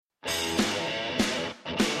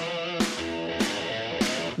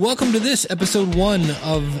Welcome to this episode 1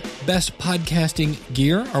 of Best Podcasting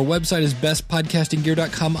Gear. Our website is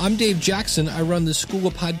bestpodcastinggear.com. I'm Dave Jackson. I run the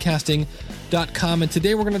schoolofpodcasting.com, and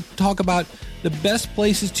today we're going to talk about the best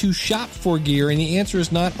places to shop for gear, and the answer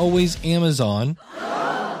is not always Amazon.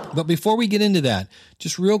 But before we get into that,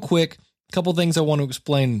 just real quick, a couple things I want to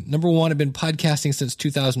explain. Number one, I've been podcasting since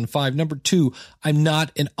 2005. Number two, I'm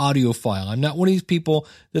not an audiophile. I'm not one of these people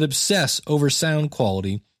that obsess over sound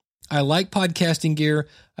quality. I like podcasting gear.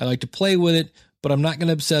 I like to play with it, but I'm not going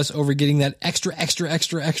to obsess over getting that extra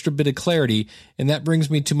bit of clarity. And that brings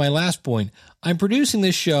me to my last point. I'm producing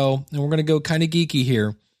this show, and we're going to go kind of geeky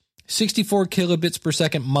here, 64 kilobits per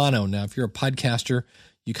second mono. Now, if you're a podcaster,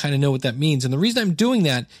 you kind of know what that means. And the reason I'm doing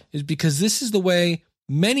that is because this is the way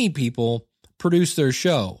many people produce their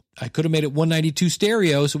show. I could have made it 192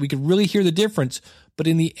 stereo so we could really hear the difference. But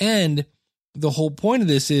in the end, the whole point of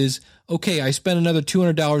this is, okay, I spent another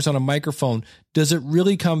 $200 on a microphone. Does it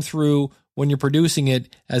really come through when you're producing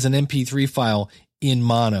it as an MP3 file in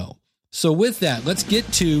mono? So with that, let's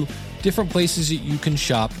get to different places that you can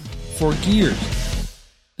shop for gears.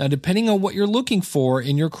 Now, depending on what you're looking for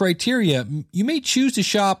in your criteria, you may choose to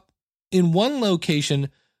shop in one location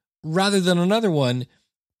rather than another one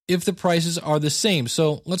if the prices are the same.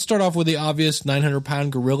 So let's start off with the obvious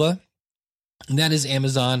 900-pound gorilla, and that is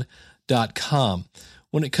Amazon.com.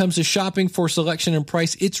 When it comes to shopping for selection and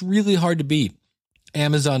price, it's really hard to beat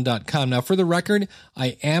Amazon.com. Now, for the record,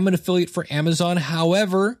 I am an affiliate for Amazon.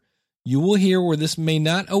 However, you will hear where this may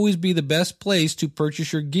not always be the best place to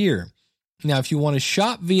purchase your gear. Now, if you want to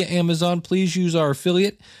shop via Amazon, please use our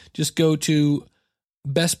affiliate. Just go to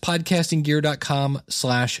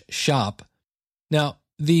bestpodcastinggear.com/shop. Now,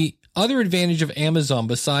 the other advantage of Amazon,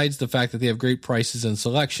 besides the fact that they have great prices and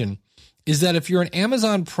selection, is that if you're an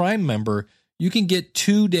Amazon Prime member, you can get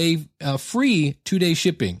free 2-day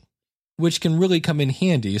shipping, which can really come in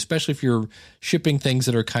handy, especially if you're shipping things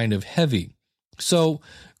that are kind of heavy. So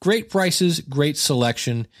great prices, great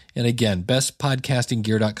selection. And again,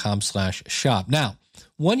 bestpodcastinggear.com/shop. Now,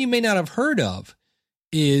 one you may not have heard of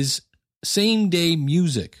is Same Day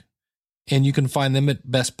Music. And you can find them at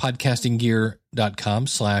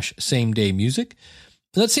bestpodcastinggear.com/same-day-music.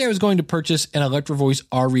 Let's say I was going to purchase an Electro-Voice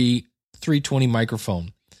RE320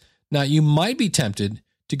 microphone. Now, you might be tempted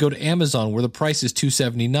to go to Amazon where the price is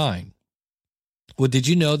 $279. Well, did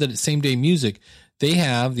you know that at Same Day Music, they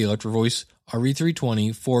have the Electro-Voice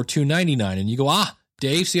RE320 for $299? And you go,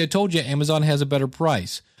 Dave, see, I told you Amazon has a better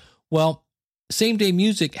price. Well, Same Day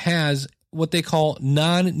Music has what they call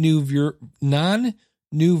non-new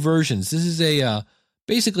versions. This is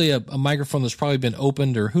basically a microphone that's probably been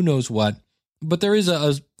opened or who knows what, but there is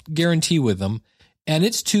a guarantee with them, and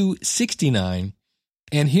it's $269.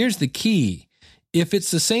 And here's the key. If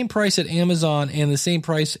it's the same price at Amazon and the same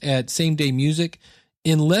price at Same Day Music,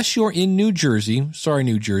 unless you're in New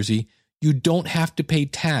Jersey, you don't have to pay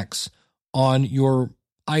tax on your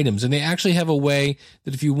items. And they actually have a way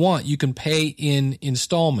that if you want, you can pay in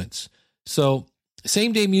installments. So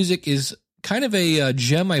Same Day Music is kind of a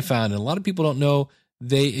gem I found, and a lot of people don't know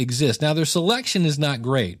they exist. Now, their selection is not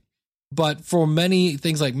great, but for many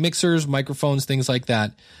things like mixers, microphones, things like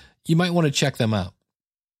that, you might want to check them out.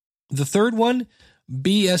 The third one,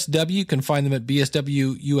 BSW, you can find them at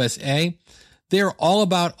BSW USA. They're all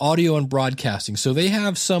about audio and broadcasting, so they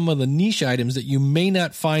have some of the niche items that you may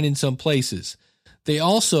not find in some places. They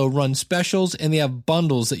also run specials, and they have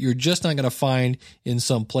bundles that you're just not going to find in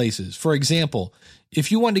some places. For example, if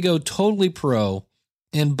you want to go totally pro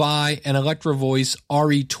and buy an Electro-Voice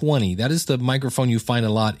RE20, that is the microphone you find a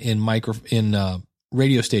lot in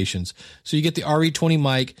radio stations. So you get the RE20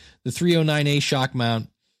 mic, the 309A shock mount.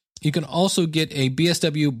 You can also get a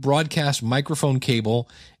BSW broadcast microphone cable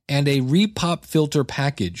and a repop filter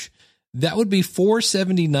package. That would be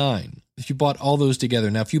 $479 if you bought all those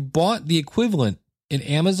together. Now, if you bought the equivalent in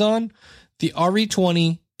Amazon, the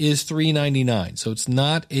RE20 is $399. So it's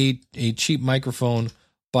not a cheap microphone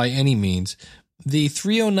by any means. The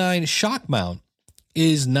 309 shock mount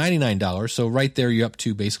is $99. So right there, you're up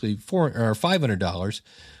to basically $500.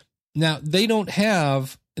 Now, they don't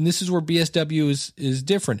have, and this is where BSW is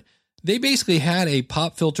different. They basically had a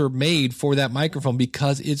pop filter made for that microphone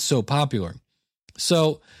because it's so popular.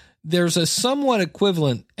 So there's a somewhat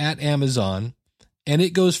equivalent at Amazon, and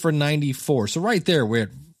it goes for $94. So right there, we're at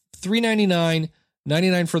 $399,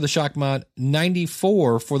 $99 for the shock mount,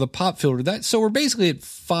 $94 for the pop filter. So we're basically at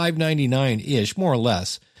 $599-ish, more or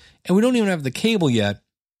less. And we don't even have the cable yet.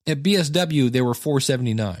 At BSW, they were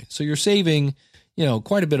 $479. So you're saving,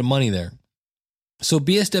 quite a bit of money there. So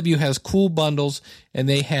BSW has cool bundles, and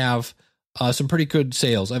they have some pretty good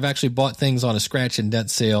sales. I've actually bought things on a scratch and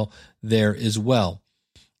dent sale there as well.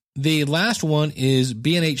 The last one is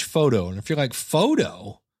B&H Photo. And if you're like,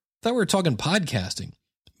 photo? I thought we were talking podcasting.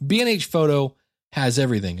 B&H Photo has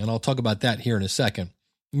everything, and I'll talk about that here in a second.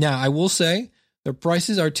 Now, I will say their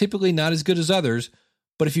prices are typically not as good as others,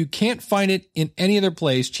 but if you can't find it in any other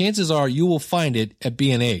place, chances are you will find it at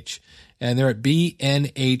B&H, and they're at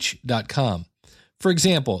bnh.com. For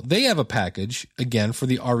example, they have a package, again, for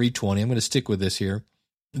the RE20. I'm going to stick with this here.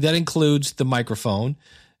 That includes the microphone.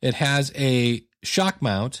 It has a shock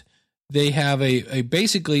mount. They have a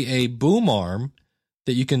basically a boom arm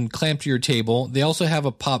that you can clamp to your table. They also have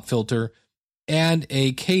a pop filter and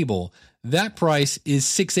a cable. That price is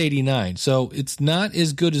 $689. So it's not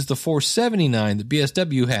as good as the $479 that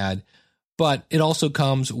BSW had, but it also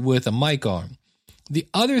comes with a mic arm. The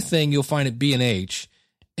other thing you'll find at B&H,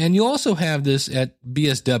 and you also have this at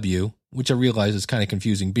BSW, which I realize is kind of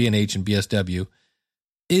confusing, B&H and BSW,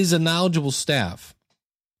 is a knowledgeable staff.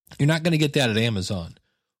 You're not going to get that at Amazon.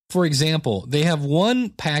 For example, they have one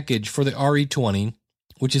package for the RE20,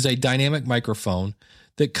 which is a dynamic microphone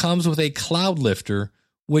that comes with a cloud lifter,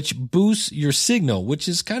 which boosts your signal, which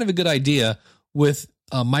is kind of a good idea with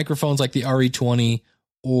microphones like the RE20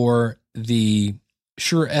 or the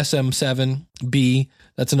Shure SM7B.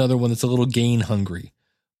 That's another one that's a little gain hungry.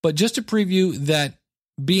 But just to preview that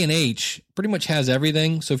B&H pretty much has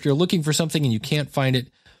everything. So if you're looking for something and you can't find it,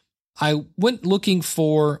 I went looking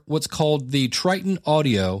for what's called the Triton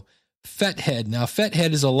Audio FET-Head. Now,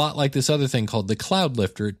 FET-Head is a lot like this other thing called the Cloud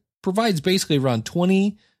Lifter. It provides basically around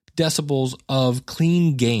 20 decibels of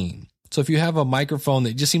clean gain. So if you have a microphone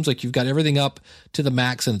that just seems like you've got everything up to the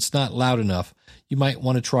max and it's not loud enough, you might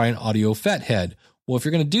want to try an Audio FET-Head. Well, if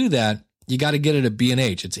you're going to do that, you got to get it at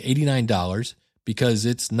B&H. It's $89 because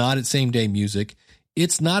it's not at Same Day Music.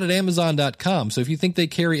 It's not at Amazon.com. So if you think they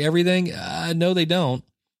carry everything, no, they don't.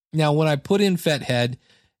 Now, when I put in FET-Head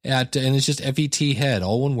and it's just FET head,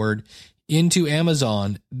 all one word, into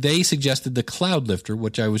Amazon, they suggested the Cloud Lifter,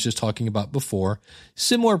 which I was just talking about before.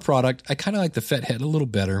 Similar product. I kind of like the FET-Head a little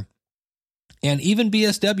better. And even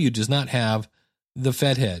BSW does not have the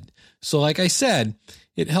FET-Head. So like I said,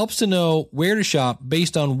 it helps to know where to shop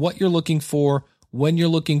based on what you're looking for, when you're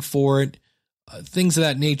looking for it, things of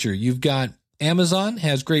that nature. You've got Amazon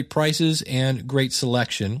has great prices and great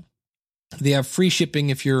selection. They have free shipping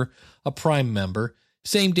if you're a Prime member.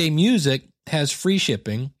 Same Day Music has free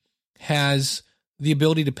shipping, has the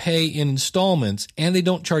ability to pay in installments, and they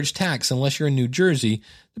don't charge tax unless you're in New Jersey.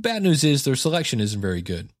 The bad news is their selection isn't very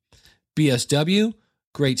good. BSW,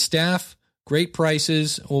 great staff, great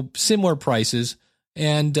prices, well, similar prices,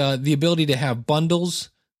 and the ability to have bundles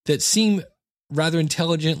that seem rather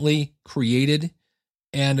intelligently created,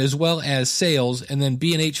 and as well as sales. And then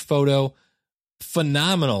B&H Photo,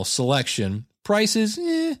 phenomenal selection. Prices,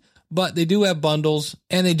 but they do have bundles,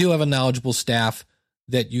 and they do have a knowledgeable staff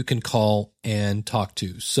that you can call and talk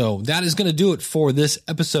to. So that is going to do it for this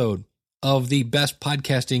episode of the Best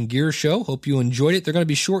Podcasting Gear Show. Hope you enjoyed it. They're going to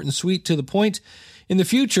be short and sweet, to the point. In the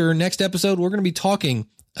future, next episode, we're going to be talking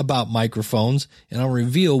about microphones, and I'll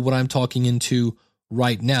reveal what I'm talking into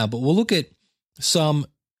right now. But we'll look at some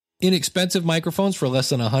inexpensive microphones for less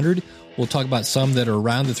than $100. We'll talk about some that are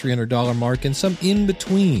around the $300 mark and some in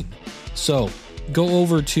between. So go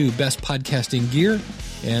over to Best Podcasting Gear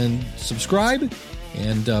and subscribe,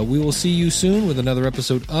 and we will see you soon with another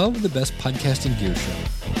episode of the Best Podcasting Gear Show.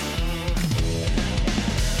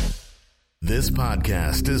 This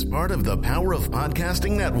podcast is part of the Power of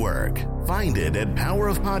Podcasting Network. Find it at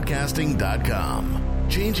powerofpodcasting.com.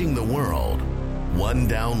 Changing the world, one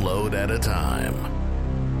download at a time.